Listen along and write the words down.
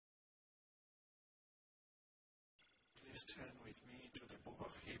Please turn with me to the book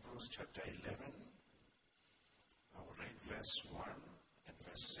of Hebrews chapter 11. I will read verse 1 and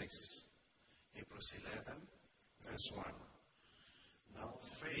verse 6. Hebrews 11, verse 1. Now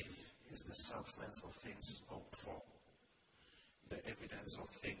faith is the substance of things hoped for, the evidence of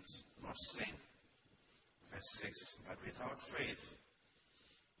things not seen. Verse 6. But without faith,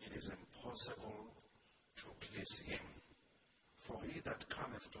 it is impossible to please him. For he that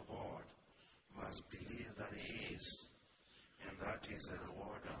cometh to God must believe that he is, and that he is a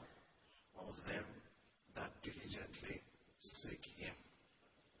rewarder of them that diligently seek him.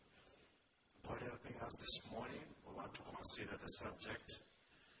 God helping us this morning, we want to consider the subject,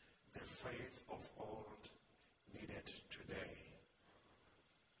 the faith of old needed today.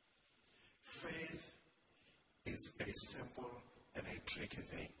 Faith is a simple and a tricky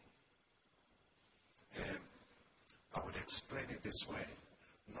thing. And I would explain it this way.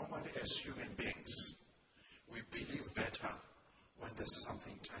 Normally, as human beings, we believe better when there's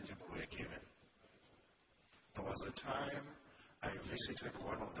something tangible we're given. There was a time I visited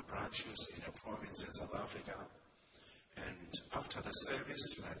one of the branches in a province in South Africa, and after the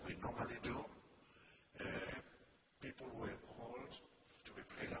service, like we normally do, people were called to be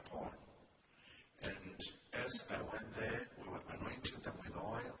prayed upon. And as I went there, we were anointing them with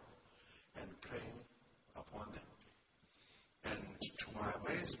oil and praying upon them. And to my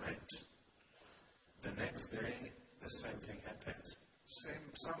amazement, the next day, the same thing happens.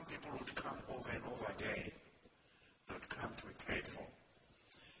 Some people would come over and over again. They would come to be prayed for.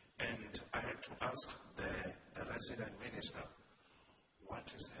 And I had to ask the resident minister,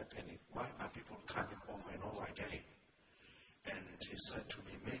 what is happening? Why are people coming over and over again? And he said to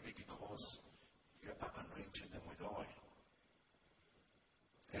me, maybe because you are anointing them with oil.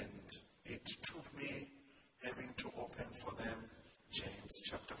 And it took me having to open for them James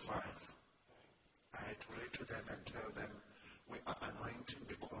chapter 5. I had to read to them and tell them we are anointing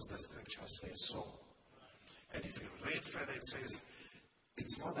because the scripture says so. And if you read further, it says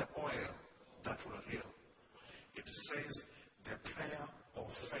it's not the oil that will heal. It says the prayer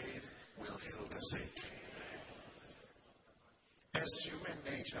of faith will heal the sick. As human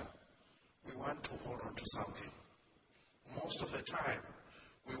nature, we want to hold on to something. Most of the time,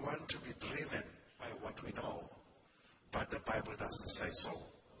 we want to be driven by what we know, but the Bible doesn't say so.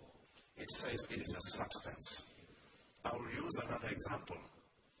 It says it is a substance. I will use another example.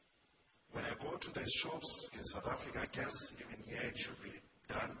 When I go to the shops in South Africa, I guess even here it should be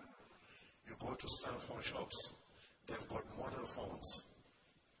done. You go to cell phone shops, they've got model phones.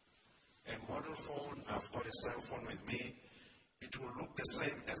 A model phone, I've got a cell phone with me, it will look the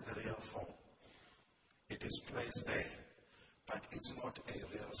same as the real phone. It is placed there, but it's not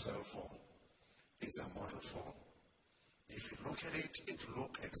a real cell phone. It's a model phone. If you look at it, it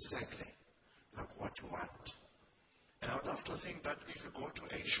looks exactly like what you want. And I would have to think that if you go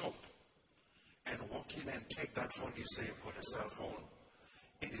to a shop and walk in and take that phone, you say you've got a cell phone.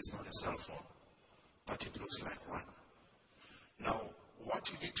 It is not a cell phone, but it looks like one. Now,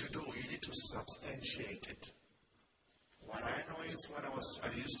 what you need to do, you need to substantiate it. What I know is when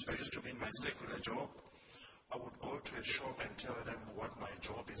I used to be in my secular job, I would go to a shop and tell them what my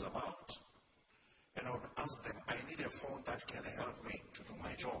job is about. And I would ask them, I need a phone that can help me to do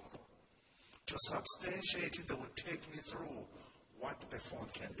my job. To substantiate it, they would take me through what the phone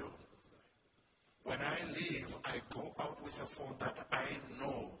can do. When I leave, I go out with a phone that I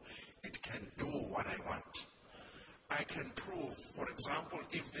know it can do what I want. I can prove, for example,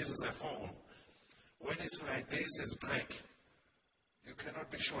 if this is a phone, when it's like this is black, you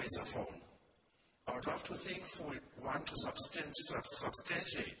cannot be sure it's a phone. I would have to think for one to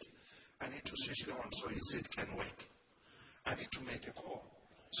substantiate. I need to switch it on so you see it can work. I need to make a call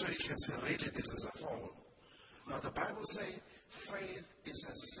so you can say, really, this is a phone. Now, the Bible says faith is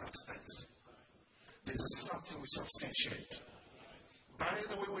a substance. This is something we substantiate. By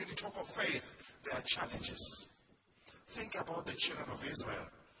the way, when you talk of faith, there are challenges. Think about the children of Israel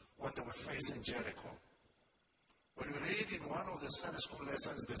when they were facing Jericho. When you read in one of the Sunday school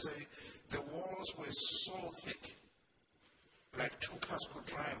lessons, they say the walls were so thick, like 2 cars could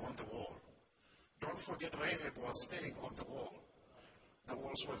drive on the wall. Don't forget, Rahab was staying on the wall. The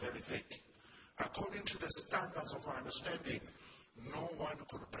walls were very thick. According to the standards of our understanding, no one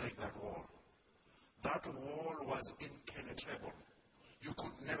could break that wall. That wall was impenetrable. You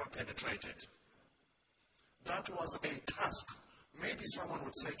could never penetrate it. That was a task. Maybe someone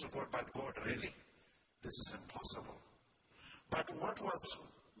would say to God, but God, really, this is impossible. But what was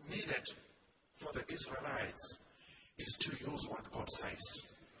needed for the Israelites is to use what God says,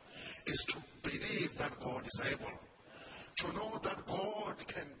 is to believe that God is able, to know that God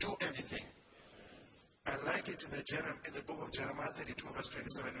can do anything. I like like it in the book of Jeremiah 32 verse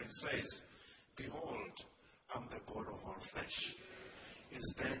 27 when it says, behold, I'm the God of all flesh.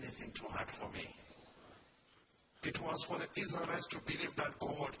 Is there anything too hard for me? It was for the Israelites to believe that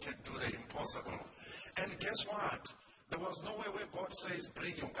God can do the impossible. And guess what? There was no way where God says,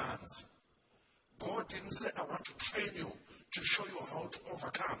 bring your guns. God didn't say, I want to train you to show you how to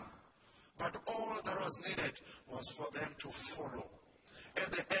overcome. But all that was needed was for them to follow. At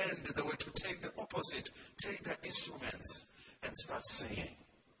the end, they were to take the opposite, take the instruments and start singing.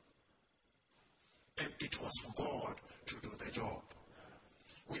 And it was for God to do the job.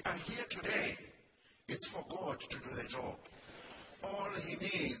 We are here today. It's for God to do the job. All he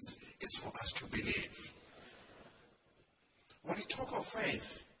needs is for us to believe. When you talk of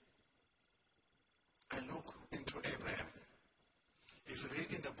faith, I look into Abraham. If you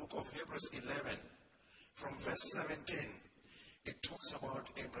read in the book of Hebrews 11, from verse 17, it talks about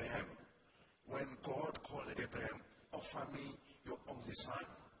Abraham. When God called Abraham, offer me your only son.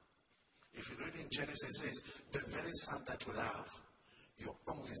 If you read in Genesis, it says, the very son that you love, your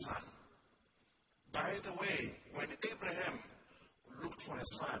only son. By the way, when Abraham looked for a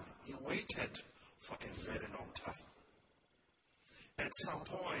son, he waited for a very long time. At some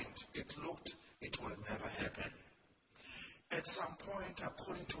point, it looked it will never happen. At some point,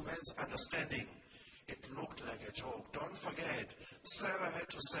 according to man's understanding, it looked like a joke. Don't forget, Sarah had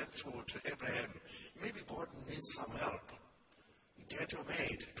to say to Abraham, maybe God needs some help. Get your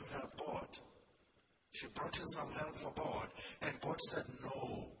maid to help God. She brought in some help for God, and God said,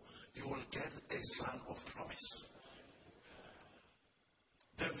 no, you will get a son of promise.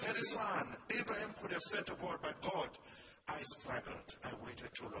 The very son, Abraham could have said to God, but God, I struggled. I waited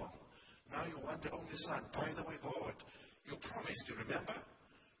too long. Now you want the only son. By the way, God, you promised, you remember?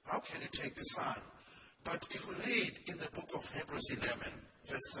 How can you take the son? But if we read in the book of Hebrews 11,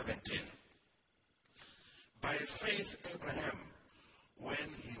 verse 17, by faith Abraham, when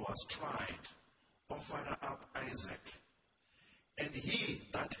he was tried, offered up Isaac. And he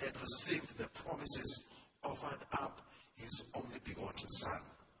that had received the promises offered up his only begotten son.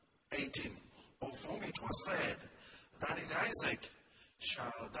 18, of whom it was said, that in Isaac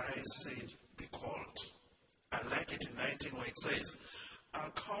shall thy seed be called. I like it in 19 where it says,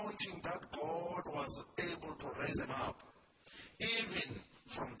 accounting that God was able to raise him up, even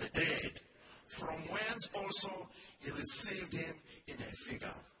from the dead, from whence also he received him in a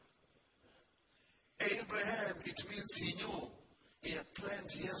figure. Abraham, it means he knew, he had planned,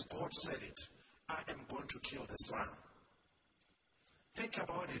 yes, God said it, I am going to kill the son. Think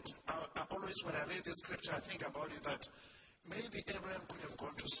about it. I always, when I read this scripture, I think about it that maybe Abraham could have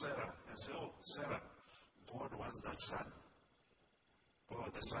gone to Sarah and said, oh, Sarah, God wants that son. Oh,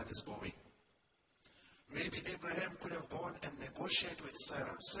 the son is going. Maybe Abraham could have gone and negotiated with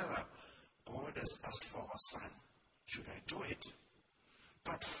Sarah. Sarah, God has asked for a son. Should I do it?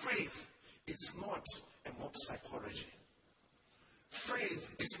 But faith is not a mob psychology.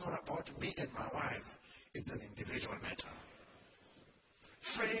 Faith is not about me and my wife. It's an individual matter.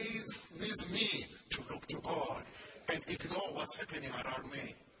 Faith needs me to look to God and ignore what's happening around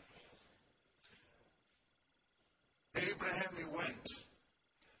me. Abraham, he went,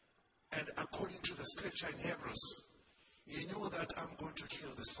 and according to the scripture in Hebrews, he knew that I'm going to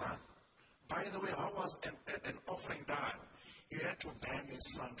kill the son. By the way, how was an offering done? He had to burn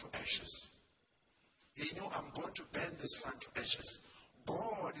his son to ashes. He knew I'm going to burn this son to ashes.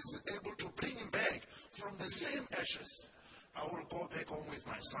 God is able to bring him back from the same ashes. I will go back home with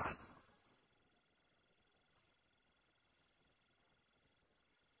my son.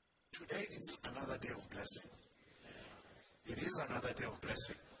 Today it's another day of blessing. It is another day of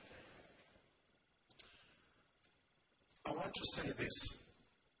blessing. I want to say this.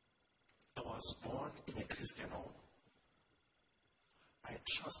 I was born in a Christian home. I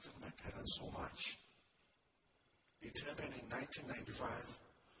trusted my parents so much. It happened in 1995.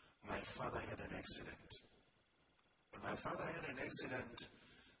 My father had an accident. When my father had an accident,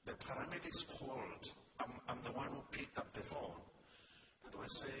 the paramedics called. I'm the one who picked up the phone. And they were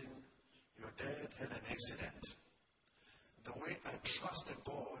saying, your dad had an accident. The way I trusted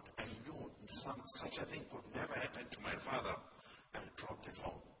God, I knew such a thing could never happen to my father. I dropped the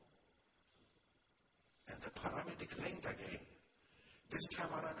phone. And the paramedic rang again. This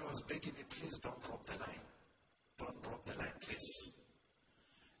time around, he was begging me, please don't drop the line. Don't drop the line, please.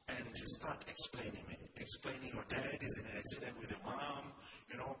 And he started explaining your dad is in an accident with your mom,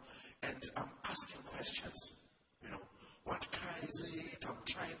 and I'm asking questions, what car is it? I'm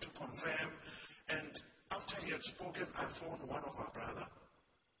trying to confirm. And after he had spoken, I phoned one of our brother.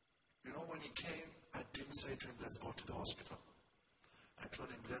 When he came, I didn't say to him, let's go to the hospital. I told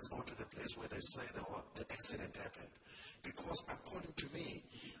him, let's go to the place place where they say the accident happened. Because according to me,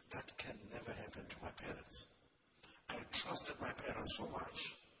 that can never happen to my parents. I trusted my parents so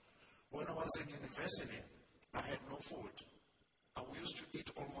much. When I was in university, I had no food. I used to eat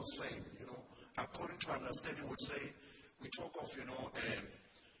almost same, according to understanding would say, we talk of,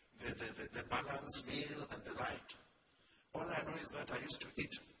 the balanced meal and the like. All I know is that I used to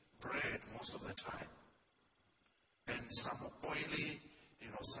eat bread most of the time. And some oily,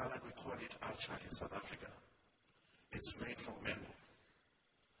 salad, we call it acha in South Africa. It's made from mango.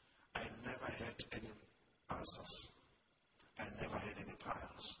 I never had any ulcers. I never had any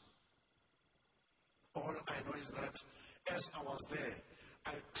piles. All I know is that as I was there,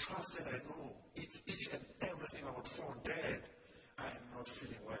 I trusted, I knew each and everything I would phone Dad, I am not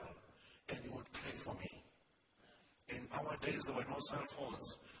feeling well. And he would pray for me. In our days, there were no cell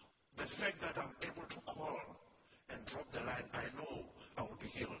phones. The fact that I'm able to call and drop the line, I know I will be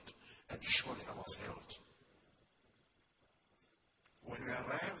healed. And surely I was healed. When we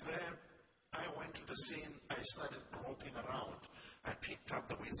arrived there, I went to the scene. I started groping around. I picked up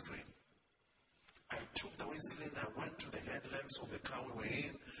the windscreen. I took the windscreen. I went to the headlamps of the car we were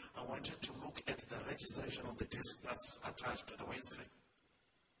in. I wanted to look at the registration on the disc that's attached to the windscreen.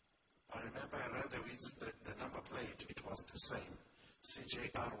 I remember I read the number plate. It was the same.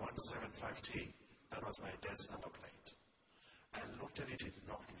 CJR175T. That was my dad's number plate. I looked at it. It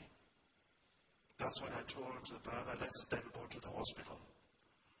knocked me. That's when I told the brother, let's then go to the hospital.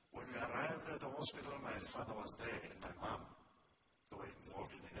 When we arrived at the hospital, my father was there and my mom. They were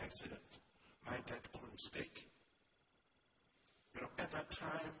involved in an accident. My dad couldn't speak. At that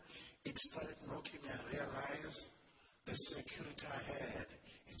time, it started knocking me. I realized the security I had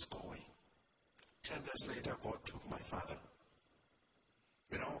is going. 10 days later, God took my father.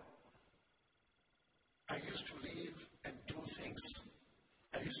 I used to live and do things.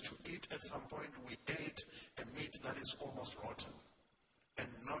 I used to eat at some point. We ate a meat that is almost rotten. And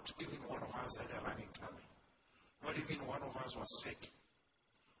not even one of us had a running tummy. Not even one of us was sick.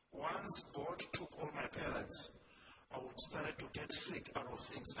 Once God took all my parents, I would start to get sick out of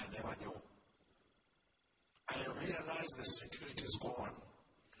things I never knew. I realized the security is gone.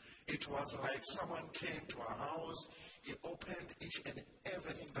 It was like someone came to our house, he opened each and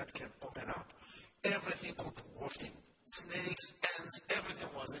everything that can open up. Everything could walk in. Snakes, ants, everything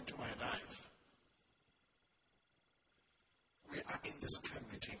was into my life. We are in this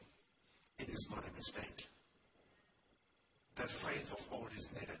camp meeting. It is not a mistake. The faith of all is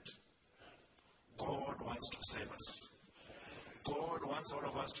needed. God wants to save us. God wants all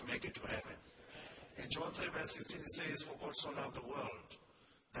of us to make it to heaven. In John 3 verse 16 it says, for God so loved the world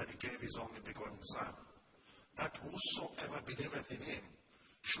that he gave his only begotten Son, that whosoever believeth in him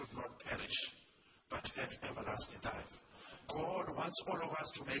should not perish, but have everlasting life. God wants all of us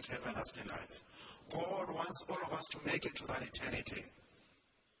to make everlasting life. God wants all of us to make it to that eternity.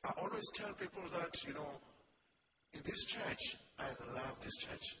 I always tell people that, in this church, I love this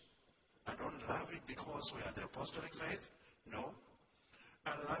church. I don't love it because we are the apostolic faith. No.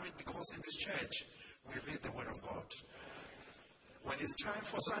 I love it because in this church, we read the Word of God. When it's time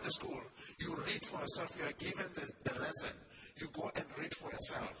for Sunday school, you read for yourself. You are given the lesson. You go and read for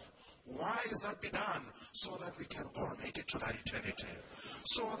yourself. Why is that be done? So that we can all make it to that eternity.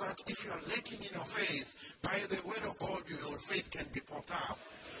 So that if you are lacking in your faith, by the Word of God, your faith can be popped up.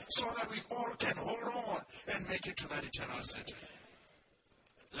 So that we all can hold on and make it to that eternal city.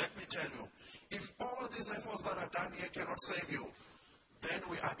 Let me tell you, if all these efforts that are done here cannot save you, then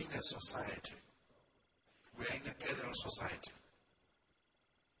we are in a society. We are in a burial society.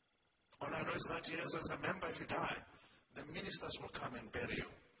 All I know is that yes, as a member, if you die, the ministers will come and bury you.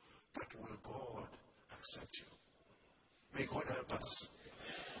 But will God accept you? May God help us.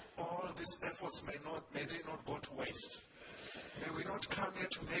 All these efforts may they not go to waste. May we not come here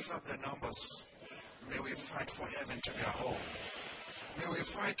to make up the numbers. May we fight for heaven to be our home. May we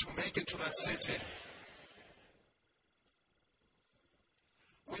fight to make it to that city.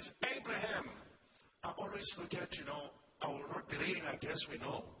 With Abraham, I always look at, I will not be reading, I guess we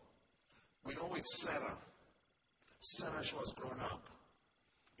know. We know with Sarah. Sarah, she was grown up.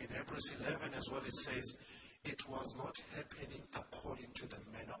 In Hebrews 11 as well, it says, it was not happening according to the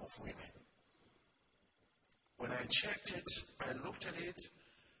manner of women. When I checked it, I looked at it,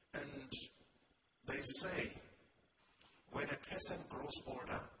 and they say, when a person grows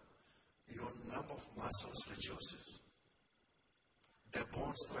older, your number of muscles reduces. The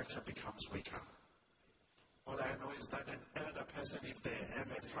bone structure becomes weaker. All I know is that an elder person, if they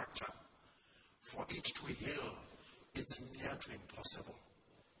have a fracture, for it to heal, it's near to impossible.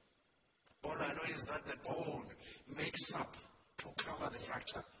 All I know is that the bone makes up to cover the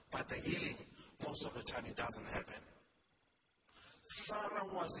fracture, But the healing, most of the time, it doesn't happen. Sarah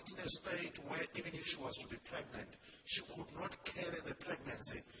was in a state where even if she was to be pregnant, she could not carry the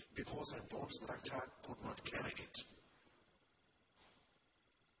pregnancy because her bone structure could not carry it.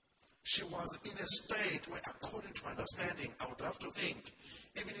 She was in a state where, according to understanding, I would have to think,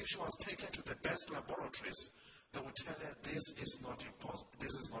 even if she was taken to the best laboratories, they would tell her this is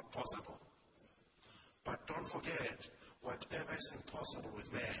not possible. But don't forget, whatever is impossible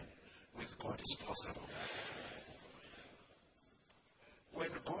with man, with God is possible. When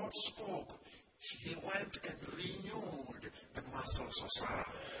God spoke, he went and renewed the muscles of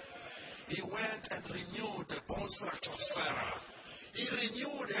Sarah. He went and renewed the bone structure of Sarah. He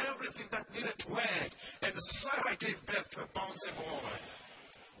renewed everything that needed to work, and Sarah gave birth to a bouncing boy.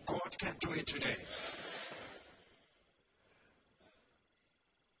 God can do it today.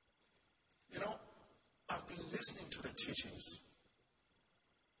 You know, I've been listening to the teachings.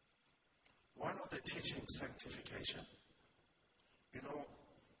 One of the teachings, sanctification. You know,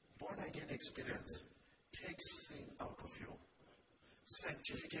 born again experience takes sin out of you.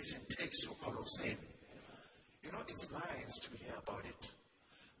 Sanctification takes you out of sin. You know, it's nice to hear about it.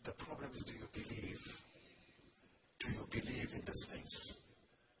 The problem is, do you believe? Do you believe in these things?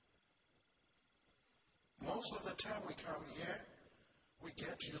 Most of the time we come here, we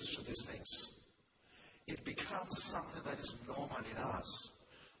get used to these things. It becomes something that is normal in us.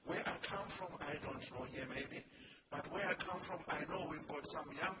 Where I come from, I don't know here maybe. But where I come from, I know we've got some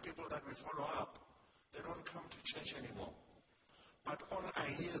young people that we follow up. They don't come to church anymore. But all I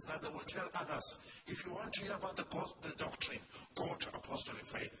hear is that they will tell others, if you want to hear about the doctrine, go to apostolic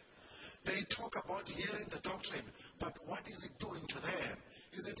faith. They talk about hearing the doctrine, but what is it doing to them?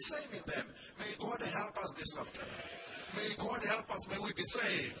 Is it saving them? May God help us this afternoon. May God help us. May we be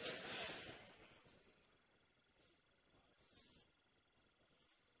saved.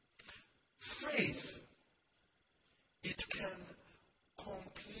 Faith, it can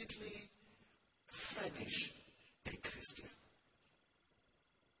completely furnish a Christian.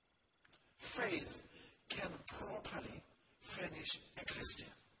 Faith can properly furnish a Christian.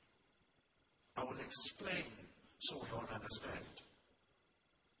 I will explain so we all understand.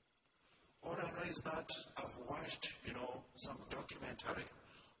 All I know is that I've watched, some documentary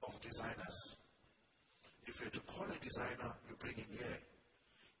of designers. If you're to call a designer, you bring him here.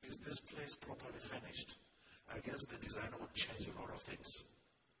 Is this place properly furnished? I guess the designer would change a lot of things.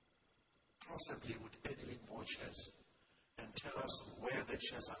 Possibly would add in more chairs and tell us where the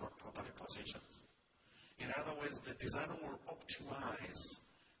chairs are not properly positioned. In other words, the designer will optimize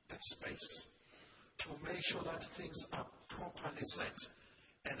the space to make sure that things are properly set.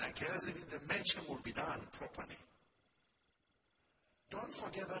 And I guess even the matching will be done properly. Don't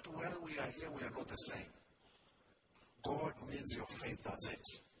forget that while we are here, we are not the same. God needs your faith, that's it.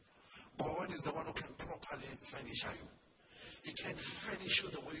 God is the one who can properly furnish you. He can furnish you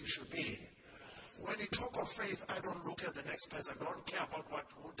the way you should be. When you talk of faith, I don't look at the next person. I don't care about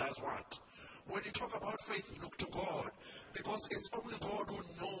who does what. When you talk about faith, look to God. Because it's only God who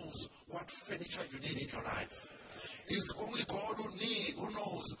knows what furniture you need in your life. It's only God who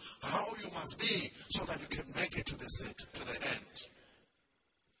knows how you must be so that you can make it to the end.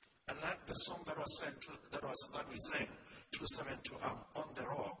 And like the song that we sang, 272, I'm on the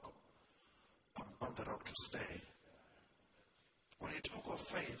rock. I'm on the rock to stay. When you talk of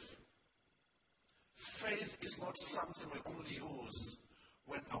faith, faith is not something we only use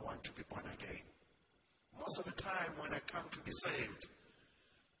when I want to be born again. Most of the time when I come to be saved,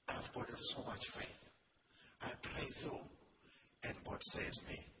 I've got so much faith. I pray through and God saves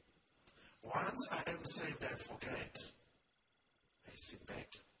me. Once I am saved, I forget. I sit back.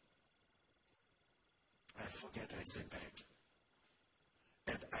 I forget, I sit back.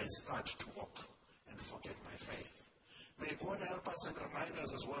 And I start to walk and forget my faith. May God help us and remind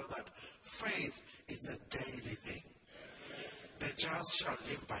us as well that faith is a daily thing. The just shall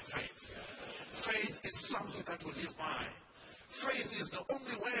live by faith. Faith is something that we live by. Faith is the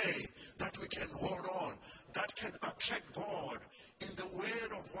only way that we can hold on, that can attract God. In the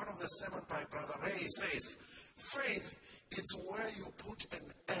word of one of the sermons by Brother Ray says, faith is where you put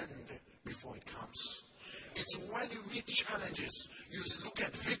an end before it comes. It's when you meet challenges, you look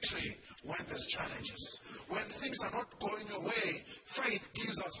at victory when there's challenges. When things are not going your way, faith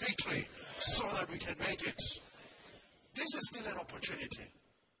gives us victory so that we can make it. This is still an opportunity.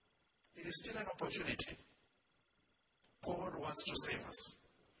 It is still an opportunity. God wants to save us.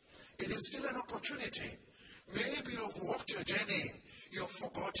 It is still an opportunity. Maybe you've walked your journey, you've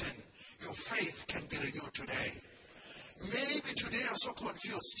forgotten. Your faith can be renewed today. Maybe today you're so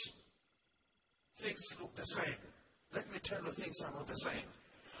confused. Things look the same. Let me tell you, things are not the same.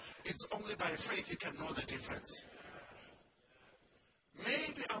 It's only by faith you can know the difference.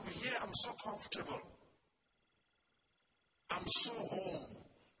 Maybe I'm here, I'm so comfortable. I'm so home.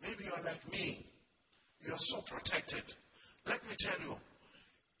 Maybe you're like me. You're so protected. Let me tell you,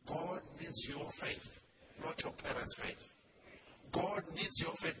 God needs your faith, not your parents' faith. God needs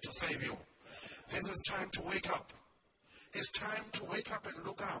your faith to save you. This is time to wake up. It's time to wake up and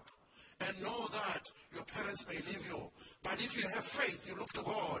look up. And know that your parents may leave you. But if you have faith, you look to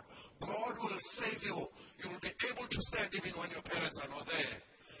God. God will save you. You will be able to stand even when your parents are not there.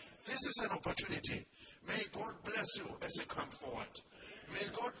 This is an opportunity. May God bless you as you come forward. May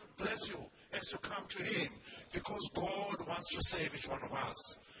God bless you as you come to Him. Because God wants to save each one of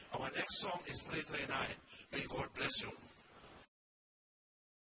us. Our next song is 339. May God bless you.